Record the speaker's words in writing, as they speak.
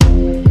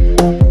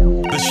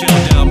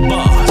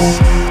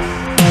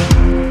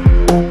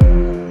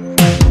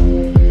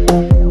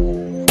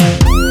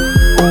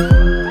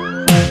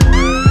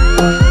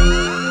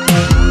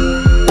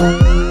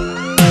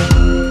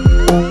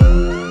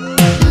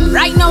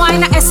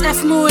in a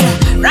SF mood.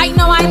 Right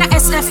now I in a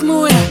SF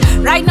mood.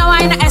 Right now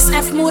I in a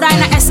SF mood. I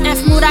in a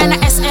SF mood. I in a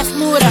SF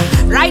mood.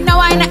 Right now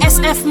I in a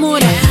SF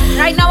mood.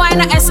 Right now I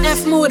in a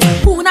SF mood.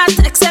 Who not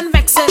texting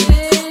vexing?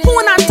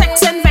 Who not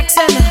texting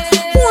vexing?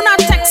 Who not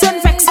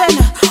texting vexing?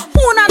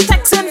 Who not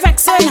texting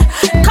vexing?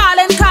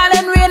 Calling,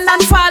 rain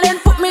and falling.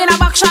 Put me in a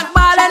back shot,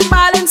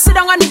 balling. Sit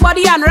down on the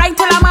body and right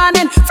till I'm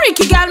morning.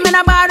 Freaky girl, me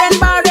na barren.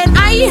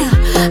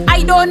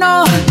 I don't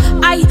know.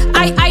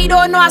 I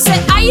don't know. I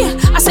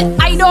say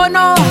I don't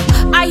know.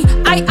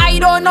 I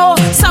don't know.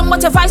 Some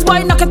with your vice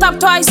boy, knock it up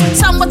twice.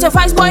 Some with your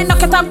vice boy,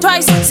 knock it up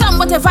twice. Some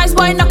with your vice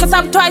boy, knock it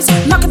up twice.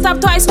 Knock it up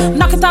twice.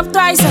 Knock it up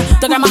twice.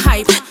 They got my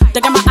hype.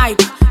 They got my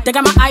hype. They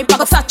got my hype. I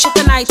go touch it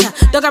tonight.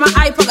 They got my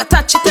hype. I go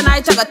touch it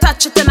tonight. I go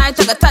touch it tonight.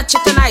 I go touch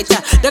it tonight.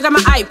 They got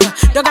my hype.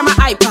 They got my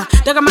hype.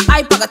 They got my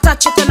hype. I go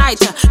touch it tonight.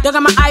 They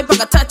got my hype. I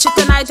go touch it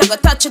tonight. I go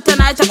touch it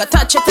tonight. I go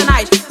touch it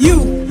tonight.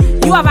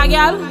 You have a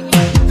girl?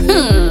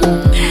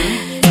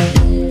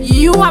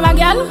 You have a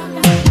girl?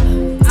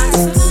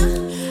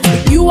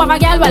 You have a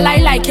girl, well I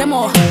like him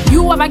more.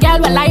 You have a girl,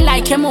 well I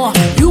like him more.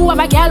 You have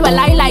a girl, well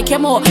I like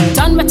him more.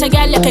 Done with a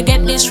girl, you can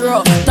get this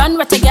raw. Done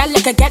with a girl,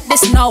 you can get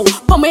this now.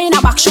 Put me in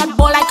a back shot,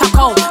 ball like a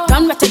cow.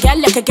 Done with a girl,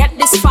 you can get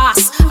this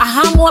fast. A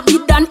ham won't be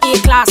done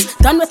A-class.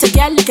 Done with a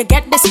girl, you can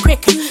get this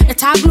quick.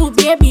 It's a glue,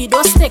 baby,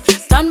 don't stick.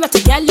 Done with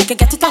a girl, you can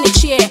get it on the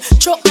chair.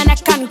 Choke my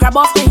neck and grab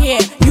off the hair.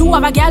 You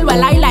have a girl,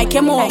 well I like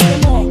him more.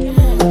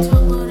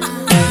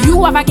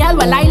 You have a girl,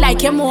 well I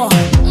like him more.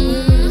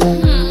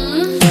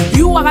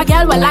 You have a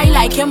girl, well I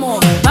like him more.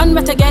 Done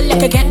with a girl, you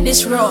can get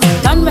this raw.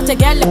 Done with a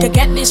girl, you can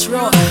get this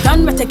raw.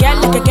 Done with a girl,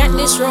 you can get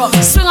this raw.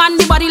 Swing on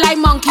the body like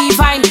monkey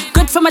vine.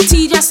 Good for my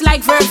tea, just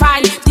like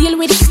Vervine. Deal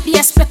with it,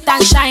 yeah, spit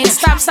and shine.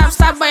 Stop,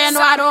 boy, you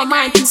know I don't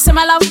mind.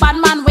 Similar love bad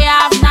man, we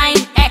have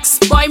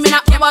 9X. Boy, me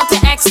not care about the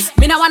X.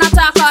 Me not wanna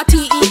talk about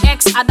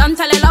TEX. I don't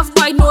tell a love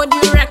boy, no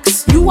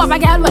Durex. You have a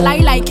girl, well I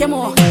like him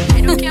more.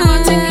 I don't care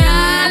about the girl.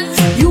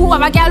 You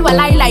have a girl, well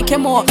I like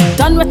him more.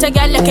 Done with a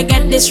girl, you can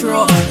get this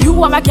raw.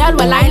 You have a girl,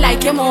 well I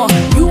like him more.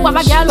 You have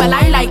a girl, well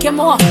I like him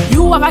more.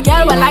 You have a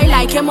girl, well I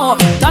like him more.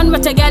 Done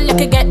with a girl, you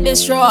can get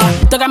this raw.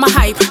 They got my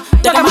hype,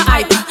 they got my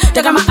hype,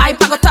 they got my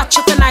hype. I go touch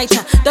it tonight.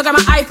 They got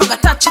my hype, I go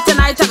touch it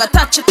tonight. I go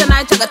touch it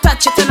tonight. I go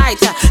touch it tonight.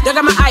 They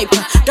got my hype,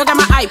 they got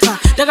my hype,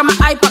 they got my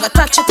hype. I go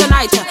touch it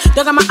tonight.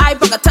 They got my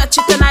hype, I go touch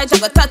it tonight. I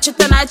go touch it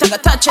tonight. I go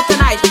touch it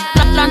tonight.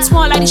 Land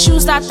small like the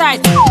shoes that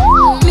tight.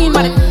 Clean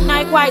but the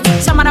night white.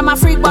 Some of them are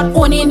freak but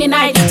only in the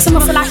night. Some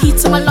are full of heat,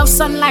 some are love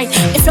sunlight.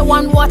 If you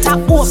want water,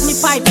 open me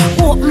pipe.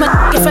 Open me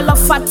if you love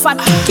fat.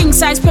 King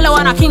size pillow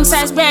on a king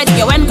size bed.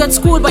 You went good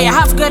school but you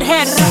have good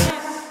head.